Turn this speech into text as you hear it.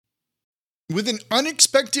With an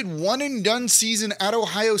unexpected one-and-done season at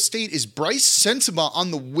Ohio State, is Brice Sensabaugh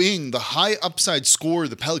on the wing the high upside scorer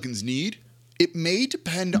the Pelicans need? It may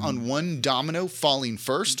depend on one domino falling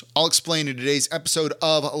first. I'll explain in today's episode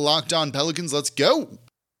of Locked On Pelicans. Let's go!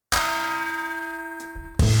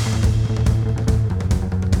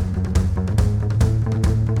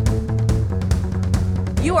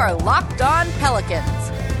 You are Locked On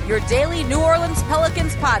Pelicans, your daily New Orleans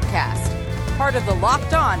Pelicans podcast. Part of the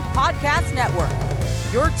Locked On Podcast Network,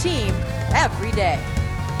 your team every day.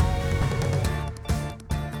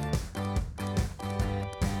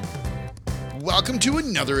 Welcome to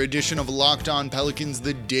another edition of Locked On Pelicans,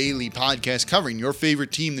 the daily podcast covering your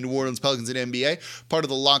favorite team, the New Orleans Pelicans at NBA, part of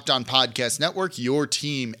the Locked On Podcast Network, your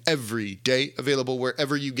team every day, available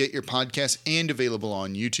wherever you get your podcasts and available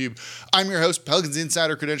on YouTube. I'm your host, Pelicans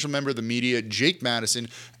Insider, credential member of the media, Jake Madison,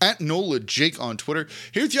 at NOLA Jake on Twitter.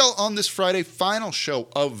 Here with y'all on this Friday, final show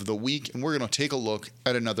of the week, and we're going to take a look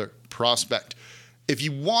at another prospect. If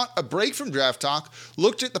you want a break from draft talk,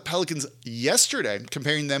 looked at the Pelicans yesterday,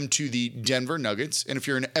 comparing them to the Denver Nuggets. And if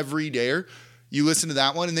you're an everydayer, you listen to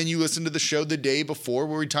that one, and then you listen to the show the day before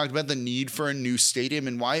where we talked about the need for a new stadium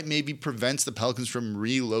and why it maybe prevents the Pelicans from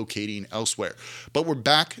relocating elsewhere. But we're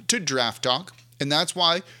back to draft talk, and that's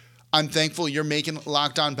why I'm thankful you're making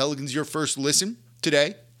Locked On Pelicans your first listen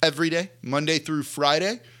today, every day, Monday through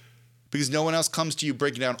Friday. Because no one else comes to you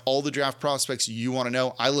breaking down all the draft prospects you want to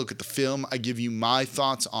know. I look at the film. I give you my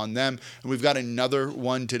thoughts on them. And we've got another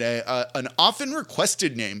one today. An often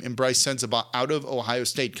requested name in Brice Sensabaugh out of Ohio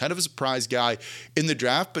State. Kind of a surprise guy in the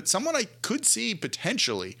draft, but someone I could see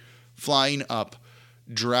potentially flying up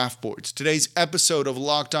draft boards. Today's episode of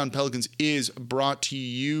Locked On Pelicans is brought to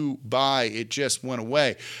you by, it just went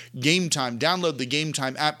away, Game Time. Download the Game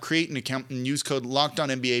Time app, create an account, and use code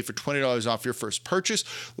LOCKEDONNBA for $20 off your first purchase.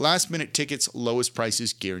 Last minute tickets, lowest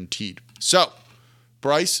prices guaranteed. So,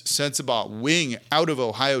 Brice Sensabaugh, wing out of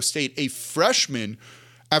Ohio State, a freshman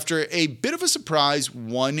after a bit of a surprise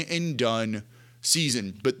one and done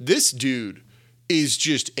season. But this dude is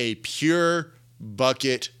just a pure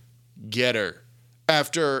bucket getter.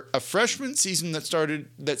 After a freshman season that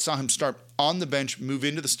saw him start on the bench, move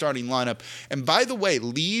into the starting lineup, and by the way,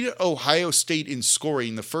 lead Ohio State in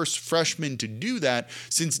scoring, the first freshman to do that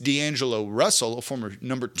since D'Angelo Russell, a former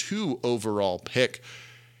number 2 overall pick.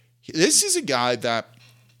 This is a guy that,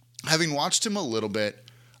 having watched him a little bit,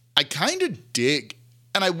 I kind of dig,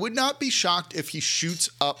 and I would not be shocked if he shoots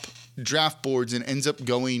up draft boards and ends up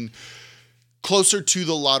going closer to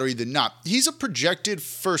the lottery than not. He's a projected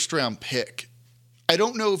first-round pick. I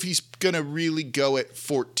don't know if he's going to really go at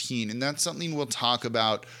 14, and that's something we'll talk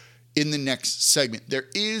about in the next segment. There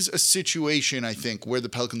is a situation, I think, where the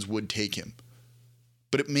Pelicans would take him,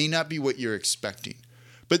 but it may not be what you're expecting.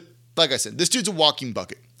 But like I said, this dude's a walking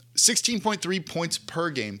bucket. 16.3 points per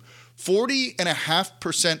game,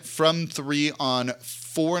 40.5% from 3 on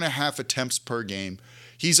 4.5 attempts per game.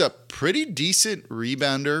 He's a pretty decent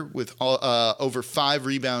rebounder with over 5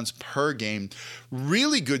 rebounds per game.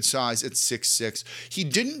 Really good size at 6'6". He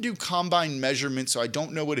didn't do combine measurements, so I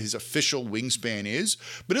don't know what his official wingspan is,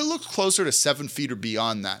 but it looks closer to 7 feet or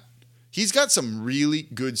beyond that. He's got some really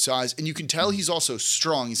good size, and you can tell he's also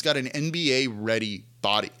strong. He's got an NBA-ready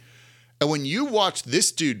body. And when you watch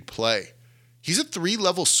this dude play, he's a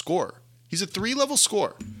 3-level scorer. He's a 3-level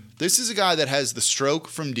scorer. This is a guy that has the stroke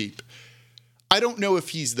from deep. I don't know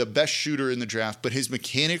if he's the best shooter in the draft, but his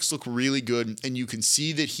mechanics look really good, and you can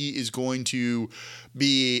see that he is going to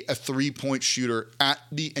be a 3-point shooter at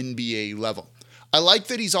the NBA level. I like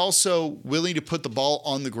that he's also willing to put the ball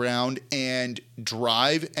on the ground and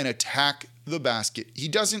drive and attack the basket. He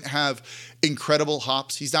doesn't have incredible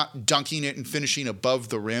hops. He's not dunking it and finishing above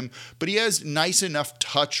the rim, but he has nice enough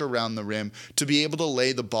touch around the rim to be able to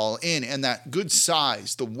lay the ball in. And that good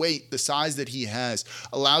size, the weight, the size that he has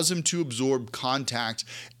allows him to absorb contact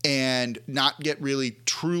and not get really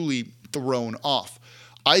truly thrown off.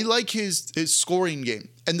 I like his scoring game.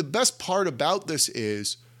 And the best part about this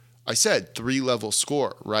is, I said 3-level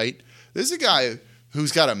scorer, right? This is a guy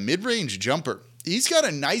who's got a mid-range jumper. He's got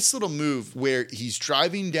a nice little move where he's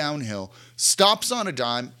driving downhill, stops on a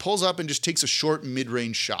dime, pulls up and just takes a short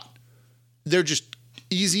mid-range shot. They're just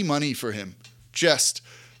easy money for him. Just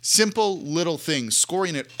simple little things,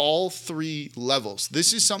 scoring at all 3 levels.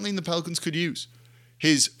 This is something the Pelicans could use.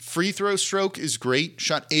 His free throw stroke is great,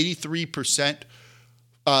 shot 83%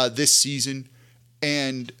 this season.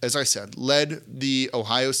 And as I said, led the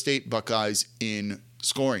Ohio State Buckeyes in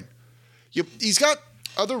scoring. He's got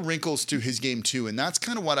other wrinkles to his game too, and that's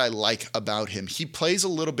kind of what I like about him. He plays a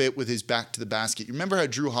little bit with his back to the basket. You remember how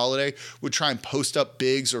Drew Holiday would try and post up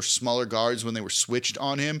bigs or smaller guards when they were switched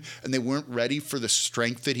on him and they weren't ready for the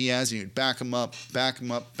strength that he has, and he'd back him up,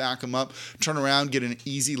 turn around, get an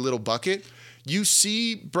easy little bucket. You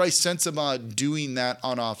see Brice Sensabaugh doing that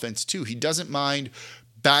on offense too. He doesn't mind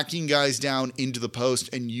backing guys down into the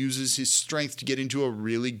post and uses his strength to get into a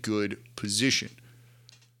really good position.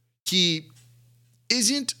 He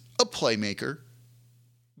isn't a playmaker,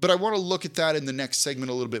 but I want to look at that in the next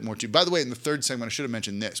segment a little bit more too. By the way, in the third segment, I should have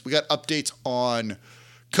mentioned this. We got updates on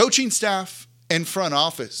coaching staff and front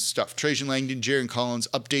office stuff. Trajan Langdon, Jaron Collins,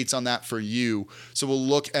 updates on that for you. So we'll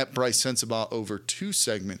look at Brice Sensabaugh over 2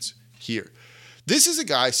 segments here. This is a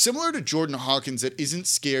guy similar to Jordan Hawkins that isn't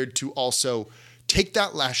scared to also take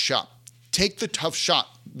that last shot, take the tough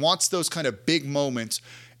shot, wants those kind of big moments,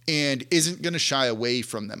 and isn't going to shy away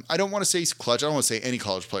from them. I don't want to say he's clutch. I don't want to say any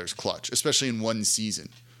college player is clutch, especially in one season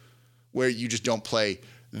where you just don't play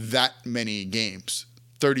that many games,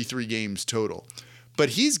 33 games total. But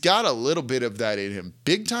he's got a little bit of that in him.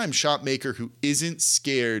 Big-time shot maker who isn't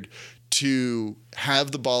scared to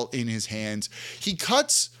have the ball in his hands. He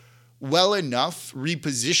cuts well enough,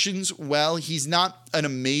 repositions well. He's not an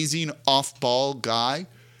amazing off-ball guy.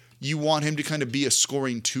 You want him to kind of be a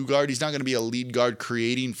scoring 2 guard. He's not going to be a lead guard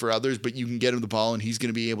creating for others, but you can get him the ball and he's going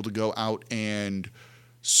to be able to go out and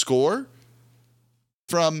score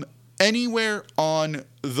from anywhere on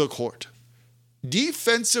the court.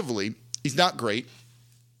 Defensively, he's not great.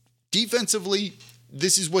 Defensively,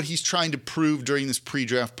 this is what he's trying to prove during this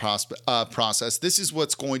pre-draft process. This is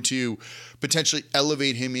what's going to potentially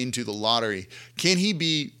elevate him into the lottery. Can he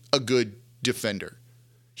be a good defender?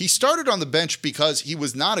 He started on the bench because he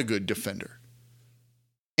was not a good defender.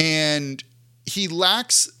 And he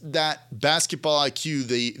lacks that basketball IQ,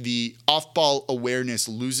 the off-ball awareness,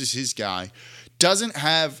 loses his guy, doesn't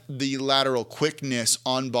have the lateral quickness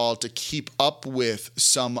on ball to keep up with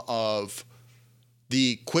some of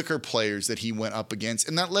the quicker players that he went up against,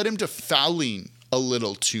 and that led him to fouling a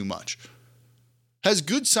little too much. Has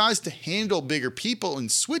good size to handle bigger people in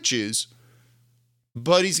switches,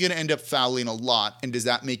 but he's going to end up fouling a lot, and does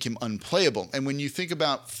that make him unplayable? And when you think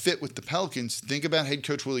about fit with the Pelicans, think about head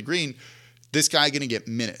coach Willie Green, this guy going to get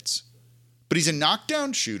minutes. But he's a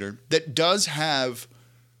knockdown shooter that does have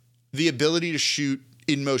the ability to shoot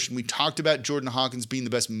in motion. We talked about Jordan Hawkins being the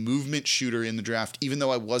best movement shooter in the draft, even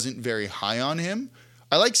though I wasn't very high on him.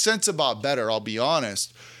 I like Sensabaugh better, I'll be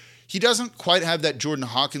honest. He doesn't quite have that Jordan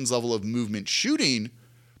Hawkins level of movement shooting,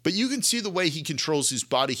 but you can see the way he controls his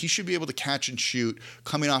body. He should be able to catch and shoot,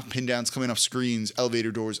 coming off pin downs, coming off screens,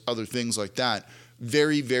 elevator doors, other things like that,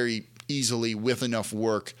 very, very easily with enough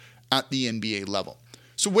work at the NBA level.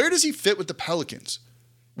 So where does he fit with the Pelicans?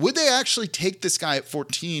 Would they actually take this guy at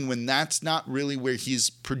 14 when that's not really where his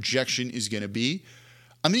projection is going to be?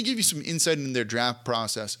 I'm going to give you some insight into their draft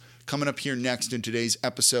process coming up here next in today's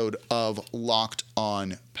episode of Locked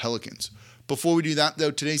On Pelicans. Before we do that,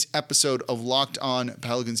 though, today's episode of Locked On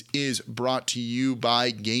Pelicans is brought to you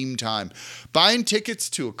by Game Time. Buying tickets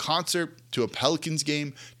to a concert, to a Pelicans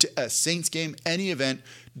game, to a Saints game, any event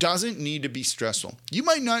doesn't need to be stressful. You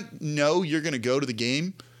might not know you're going to go to the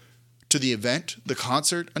game, to the event, the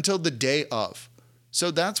concert, until the day of.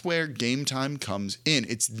 So that's where Game Time comes in.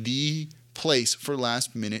 It's the place for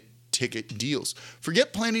last-minute ticket deals.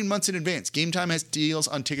 Forget planning months in advance. Game Time has deals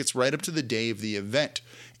on tickets right up to the day of the event.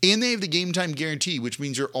 And they have the Game Time guarantee, which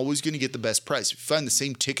means you're always going to get the best price. If you find the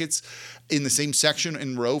same tickets in the same section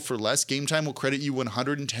and row for less, Game Time will credit you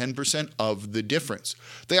 110% of the difference.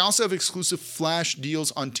 They also have exclusive flash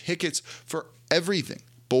deals on tickets for everything.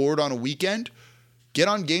 Bored on a weekend? Get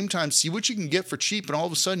on Game Time, see what you can get for cheap, and all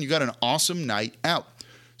of a sudden you got an awesome night out.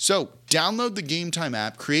 So download the Game Time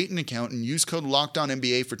app, create an account, and use code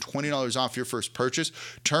LOCKEDONNBA for $20 off your first purchase.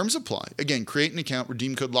 Terms apply. Again, create an account,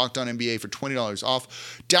 redeem code LOCKEDONNBA for $20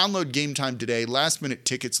 off. Download Game Time today. Last-minute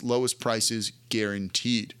tickets, lowest prices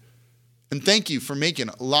guaranteed. And thank you for making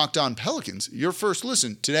Locked On Pelicans your first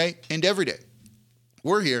listen today and every day.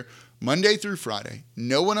 We're here Monday through Friday.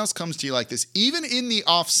 No one else comes to you like this, even in the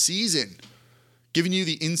off-season, giving you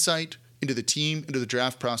the insight into the team, into the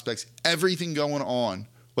draft prospects, everything going on,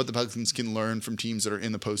 what the Pelicans can learn from teams that are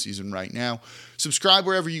in the postseason right now. Subscribe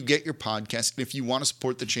wherever you get your podcast. And if you want to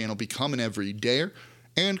support the channel, become an everydayer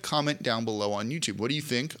and comment down below on YouTube. What do you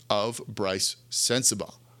think of Brice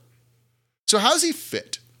Sensabaugh? So how's he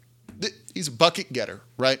fit? He's a bucket getter,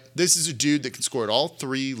 right? This is a dude that can score at all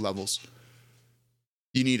 3 levels.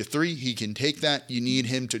 You need a 3, he can take that. You need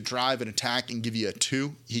him to drive and attack and give you a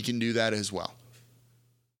 2, he can do that as well.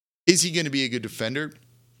 Is he going to be a good defender?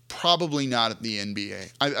 probably not at the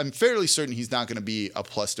NBA. I'm fairly certain he's not going to be a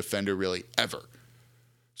plus defender really ever.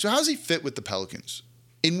 So how does he fit with the Pelicans?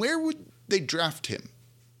 And where would they draft him?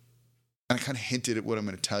 And I kind of hinted at what I'm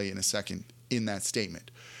going to tell you in a second in that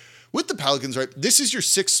statement. With the Pelicans, right, this is your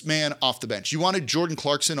sixth man off the bench. You wanted Jordan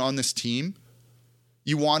Clarkson on this team.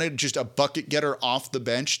 You wanted just a bucket getter off the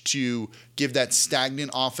bench to give that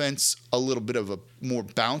stagnant offense a little bit of a more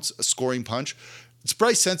bounce, a scoring punch. It's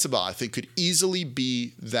Brice Sensabaugh, I think, could easily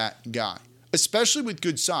be that guy, especially with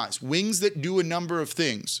good size. Wings that do a number of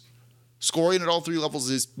things. Scoring at all three levels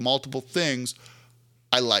is multiple things.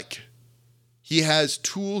 I like. He has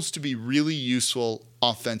tools to be really useful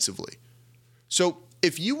offensively. So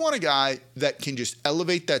if you want a guy that can just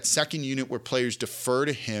elevate that second unit where players defer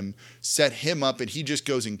to him, set him up, and he just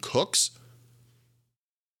goes and cooks,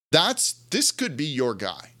 this could be your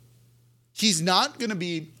guy. He's not going to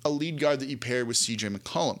be a lead guard that you pair with CJ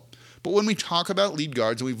McCollum. But when we talk about lead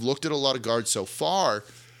guards, and we've looked at a lot of guards so far,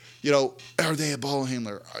 are they a ball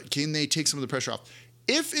handler? Can they take some of the pressure off?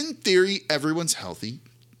 If in theory everyone's healthy,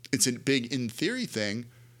 it's a big in theory thing,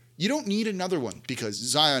 you don't need another one because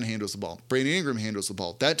Zion handles the ball. Brandon Ingram handles the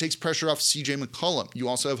ball. That takes pressure off CJ McCollum. You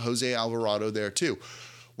also have Jose Alvarado there too.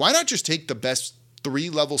 Why not just take the best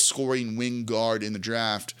 3-level scoring wing guard in the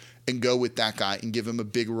draft and go with that guy and give him a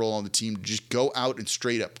big role on the team to just go out and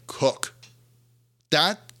straight up cook?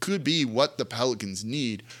 That could be what the Pelicans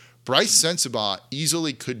need. Brice Sensabaugh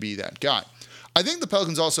easily could be that guy. I think the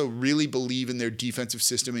Pelicans also really believe in their defensive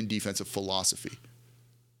system and defensive philosophy.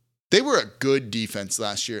 They were a good defense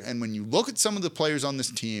last year, and when you look at some of the players on this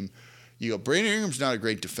team, you go, Brandon Ingram's not a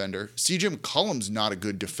great defender. CJ McCollum's not a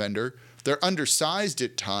good defender. They're undersized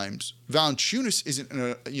at times. Valanciunas isn't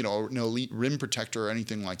an elite rim protector or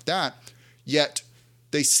anything like that, yet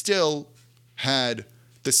they still had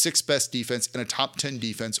the 6th best defense and a top 10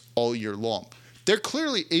 defense all year long. They're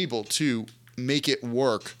clearly able to make it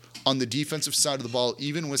work on the defensive side of the ball,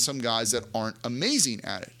 even with some guys that aren't amazing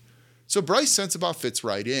at it. So Brice Sensabaugh fits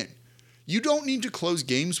right in. You don't need to close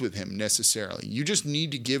games with him necessarily. You just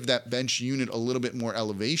need to give that bench unit a little bit more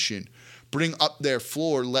elevation, bring up their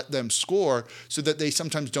floor, let them score so that they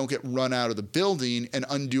sometimes don't get run out of the building and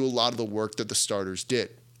undo a lot of the work that the starters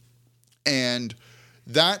did. And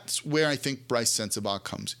that's where I think Brice Sensabaugh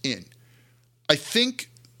comes in. I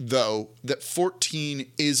think, though, that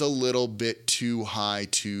 14 is a little bit too high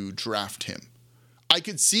to draft him. I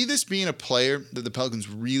could see this being a player that the Pelicans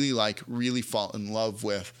really like, really fall in love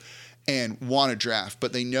with, and want to draft,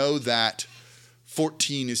 but they know that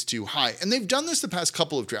 14 is too high. And they've done this the past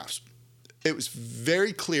couple of drafts. It was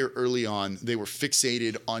very clear early on they were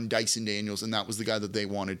fixated on Dyson Daniels, and that was the guy that they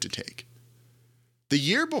wanted to take. The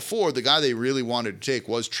year before, the guy they really wanted to take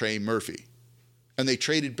was Trey Murphy. And they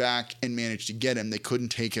traded back and managed to get him. They couldn't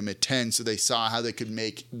take him at 10, so they saw how they could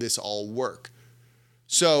make this all work.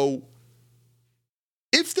 So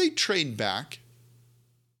if they trade back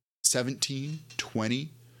 17, 20,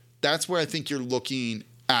 that's where I think you're looking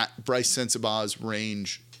at Brice Sensabaugh's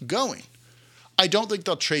range going. I don't think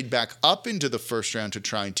they'll trade back up into the first round to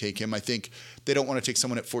try and take him. I think they don't want to take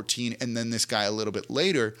someone at 14 and then this guy a little bit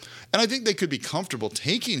later. And I think they could be comfortable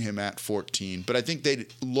taking him at 14, but I think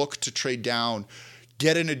they'd look to trade down,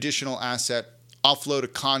 get an additional asset, offload a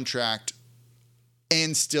contract,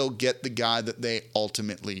 and still get the guy that they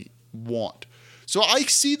ultimately want. So I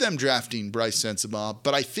see them drafting Brice Sensabaugh,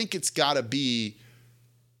 but I think it's got to be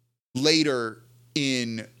later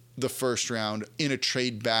in the first round in a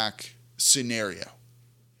trade back scenario.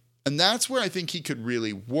 And that's where I think he could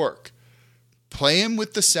really work. Play him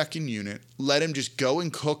with the second unit, let him just go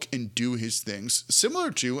and cook and do his things.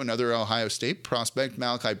 Similar to another Ohio State prospect,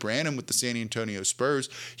 Malachi Branham with the San Antonio Spurs.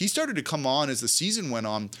 He started to come on as the season went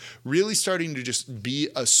on, really starting to just be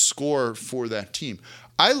a scorer for that team.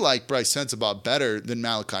 I like Brice Sensabaugh better than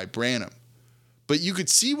Malachi Branham. But you could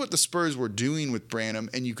see what the Spurs were doing with Branham,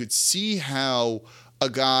 and you could see how a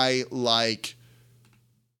guy like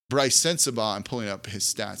Brice Sensabaugh, I'm pulling up his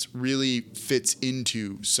stats, really fits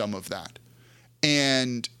into some of that.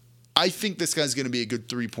 And I think this guy's going to be a good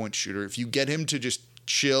three-point shooter. If you get him to just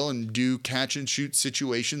chill and do catch-and-shoot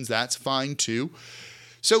situations, that's fine too.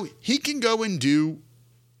 So he can go and do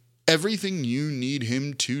everything you need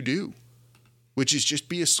him to do, which is just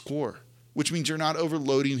be a scorer, which means you're not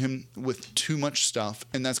overloading him with too much stuff,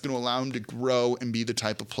 and that's going to allow him to grow and be the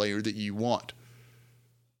type of player that you want.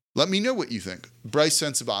 Let me know what you think. Brice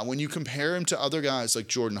Sensabaugh, when you compare him to other guys like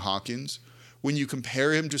Jordan Hawkins, when you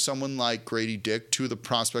compare him to someone like Grady Dick, two of the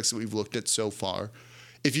prospects that we've looked at so far,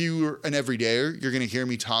 if you're an everydayer, you're going to hear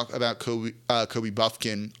me talk about Kobe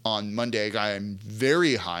Buffkin on Monday, a guy I'm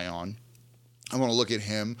very high on. I want to look at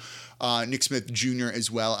him. Nick Smith Jr. as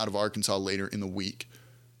well out of Arkansas later in the week.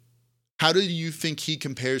 How do you think he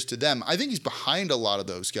compares to them? I think he's behind a lot of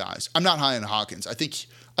those guys. I'm not high on Hawkins. I think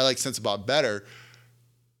I like Sensabaugh better.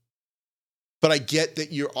 But I get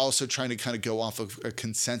that you're also trying to kind of go off of a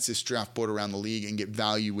consensus draft board around the league and get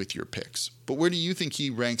value with your picks. But where do you think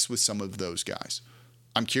he ranks with some of those guys?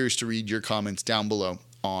 I'm curious to read your comments down below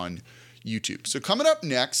on YouTube. So coming up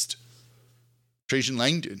next, Trajan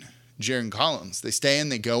Langdon, Jarron Collins. They staying,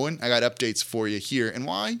 they going. I got updates for you here. And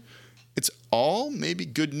why? It's all maybe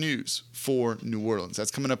good news for New Orleans.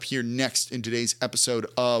 That's coming up here next in today's episode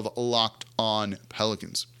of Locked On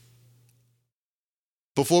Pelicans.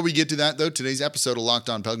 Before we get to that, though, today's episode of Locked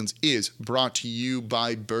On Pelicans is brought to you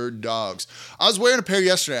by Bird Dogs. I was wearing a pair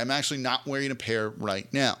yesterday. I'm actually not wearing a pair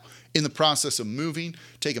right now. In the process of moving,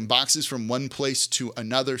 taking boxes from one place to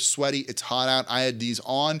another, sweaty, it's hot out. I had these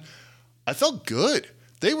on. I felt good.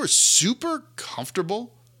 They were super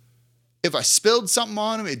comfortable. If I spilled something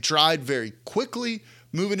on them, it dried very quickly.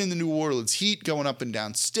 Moving in the New Orleans heat, going up and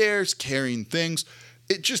down stairs, carrying things.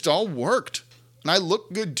 It just all worked. And I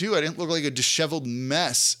looked good too. I didn't look like a disheveled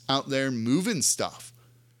mess out there moving stuff.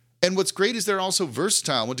 And what's great is they're also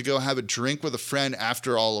versatile. I went to go have a drink with a friend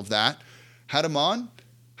after all of that. Had them on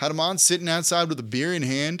sitting outside with a beer in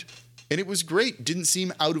hand. And it was great. Didn't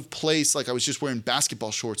seem out of place like I was just wearing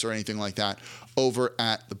basketball shorts or anything like that over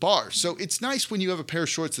at the bar. So it's nice when you have a pair of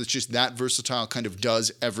shorts that's just that versatile, kind of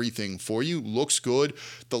does everything for you. Looks good.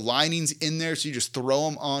 The lining's in there, so you just throw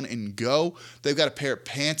them on and go. They've got a pair of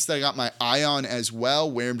pants that I got my eye on as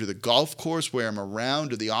well. Wear them to the golf course, wear them around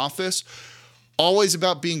to the office. Always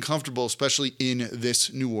about being comfortable, especially in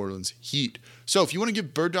this New Orleans heat. So if you want to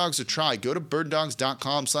give Bird Dogs a try, go to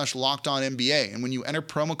birddogs.com/LockedOnNBA. And when you enter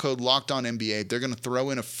promo code LockedOnNBA, they're going to throw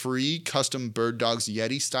in a free custom Bird Dogs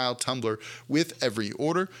Yeti-style tumbler with every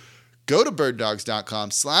order. Go to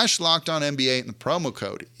birddogs.com/LockedOnNBA, and the promo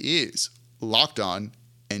code is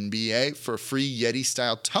LockedOnNBA for a free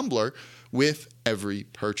Yeti-style tumbler with every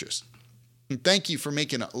purchase. And thank you for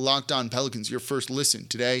making Locked On Pelicans your first listen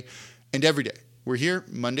today and every day. We're here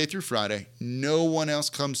Monday through Friday. No one else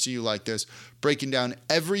comes to you like this, breaking down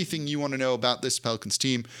everything you want to know about this Pelicans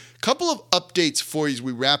team. Couple of updates for you as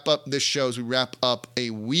we wrap up this show, as we wrap up a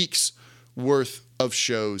week's worth of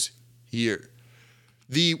shows here.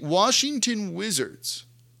 The Washington Wizards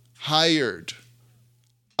hired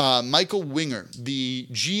Michael Winger, the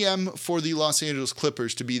GM for the Los Angeles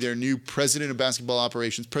Clippers, to be their new president of basketball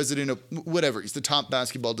operations, president of whatever. He's the top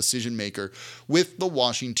basketball decision maker with the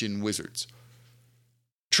Washington Wizards.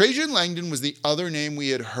 Trajan Langdon was the other name we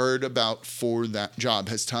had heard about for that job,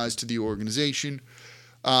 has ties to the organization,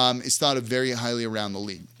 is thought of very highly around the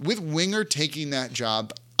league. With Winger taking that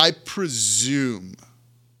job, I presume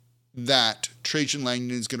that Trajan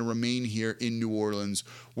Langdon is going to remain here in New Orleans,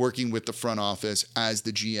 working with the front office as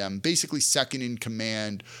the GM, basically second in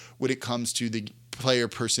command when it comes to the player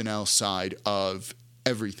personnel side of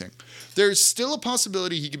everything. There's still a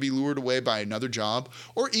possibility he could be lured away by another job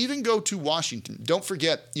or even go to Washington. Don't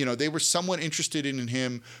forget, they were somewhat interested in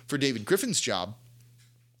him for David Griffin's job.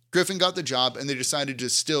 Griffin got the job and they decided to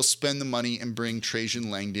still spend the money and bring Trajan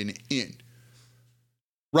Langdon in.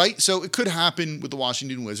 Right? So it could happen with the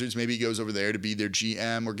Washington Wizards. Maybe he goes over there to be their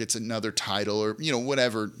GM or gets another title or,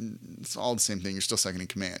 whatever. It's all the same thing. You're still second in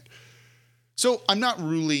command. So I'm not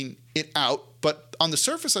ruling it out, but on the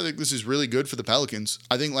surface, I think this is really good for the Pelicans.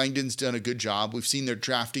 I think Langdon's done a good job. We've seen their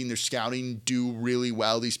drafting, their scouting do really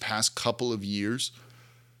well these past couple of years.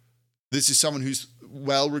 This is someone who's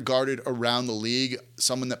well regarded around the league,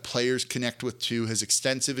 someone that players connect with too, has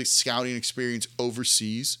extensive scouting experience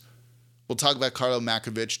overseas. We'll talk about Karlo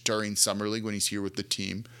Makovic during Summer League when he's here with the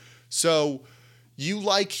team. So you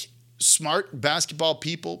like smart basketball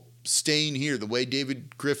people staying here. The way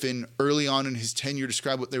David Griffin early on in his tenure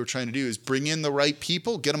described what they were trying to do is bring in the right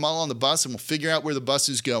people, get them all on the bus, and we'll figure out where the bus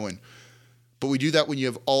is going. But we do that when you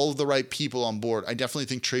have all of the right people on board. I definitely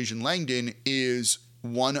think Trajan Langdon is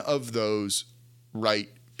one of those right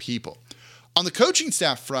people. On the coaching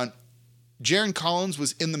staff front, Jarron Collins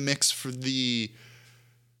was in the mix for the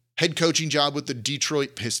head coaching job with the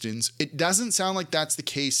Detroit Pistons. It doesn't sound like that's the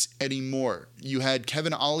case anymore. You had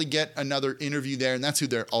Kevin Ollie get another interview there, and that's who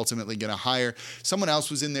they're ultimately going to hire. Someone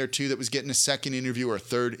else was in there too that was getting a second interview or a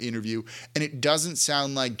third interview, and it doesn't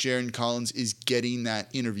sound like Jarron Collins is getting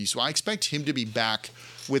that interview. So I expect him to be back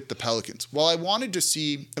with the Pelicans. While I wanted to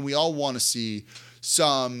see, and we all want to see,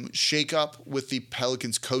 some shakeup with the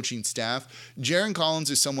Pelicans coaching staff, Jarron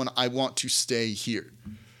Collins is someone I want to stay here.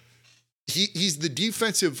 he's the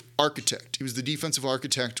defensive architect. He was the defensive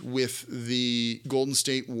architect with the Golden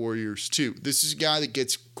State Warriors too. This is a guy that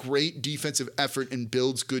gets great defensive effort and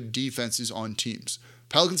builds good defenses on teams.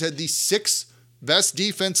 Pelicans had the 6th best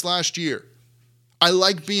defense last year. I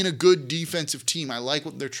like being a good defensive team. I like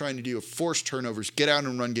what they're trying to do. Force turnovers, get out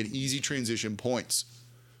and run, get easy transition points.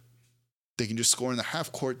 They can just score in the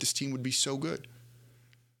half court. This team would be so good.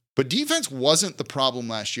 But defense wasn't the problem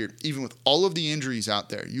last year, even with all of the injuries out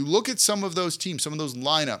there. You look at some of those teams, some of those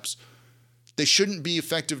lineups, they shouldn't be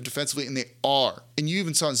effective defensively, and they are. And you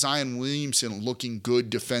even saw Zion Williamson looking good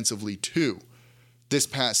defensively too this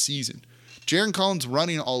past season. Jaren Collins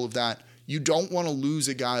running all of that. You don't want to lose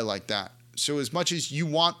a guy like that. So as much as you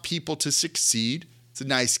want people to succeed, it's a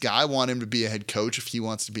nice guy. I want him to be a head coach if he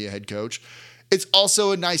wants to be a head coach. It's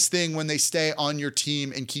also a nice thing when they stay on your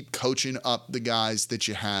team and keep coaching up the guys that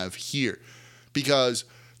you have here. Because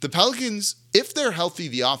the Pelicans, if they're healthy,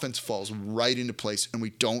 the offense falls right into place, and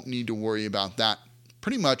we don't need to worry about that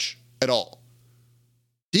pretty much at all.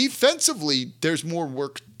 Defensively, there's more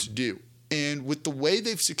work to do. And with the way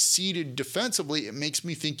they've succeeded defensively, it makes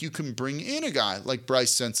me think you can bring in a guy like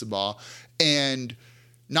Brice Sensabaugh and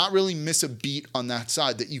not really miss a beat on that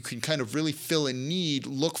side, that you can kind of really fill a need,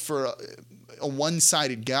 look for a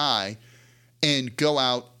one-sided guy and go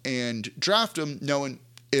out and draft him knowing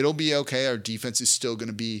it'll be okay. Our defense is still going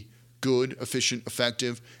to be good, efficient,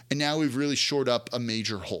 effective. And now we've really shored up a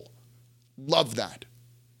major hole. Love that.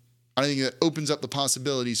 I think that opens up the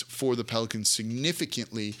possibilities for the Pelicans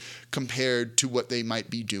significantly compared to what they might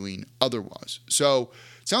be doing otherwise. So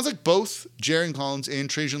it sounds like both Jaren Collins and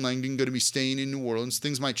Trajan Langdon going to be staying in New Orleans.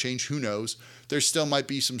 Things might change. Who knows? There still might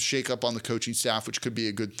be some shakeup on the coaching staff, which could be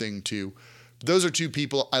a good thing too. Those are two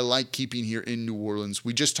people I like keeping here in New Orleans.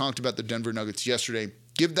 We just talked about the Denver Nuggets yesterday.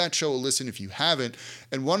 Give that show a listen if you haven't.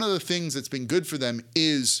 And one of the things that's been good for them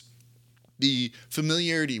is the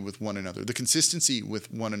familiarity with one another, the consistency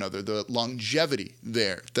with one another, the longevity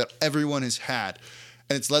there that everyone has had.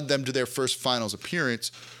 And it's led them to their first finals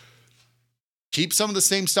appearance. Keep some of the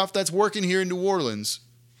same stuff that's working here in New Orleans.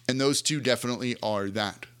 And those two definitely are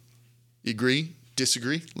that. You agree?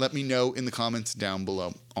 Disagree? Let me know in the comments down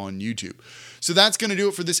below on YouTube. So that's going to do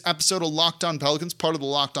it for this episode of Locked On Pelicans, part of the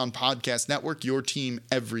Locked On Podcast Network, your team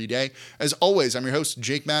every day. As always, I'm your host,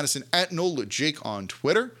 Jake Madison, at NOLA Jake on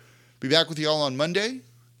Twitter. Be back with you all on Monday.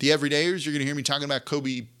 The Everydayers, you're going to hear me talking about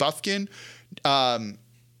Kobe Buffkin.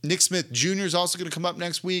 Nick Smith Jr. is also going to come up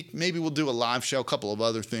next week. Maybe we'll do a live show, a couple of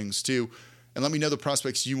other things too. And let me know the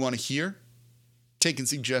prospects you want to hear. Taking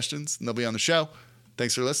suggestions, and they'll be on the show.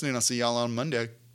 Thanks for listening. I'll see y'all on Monday.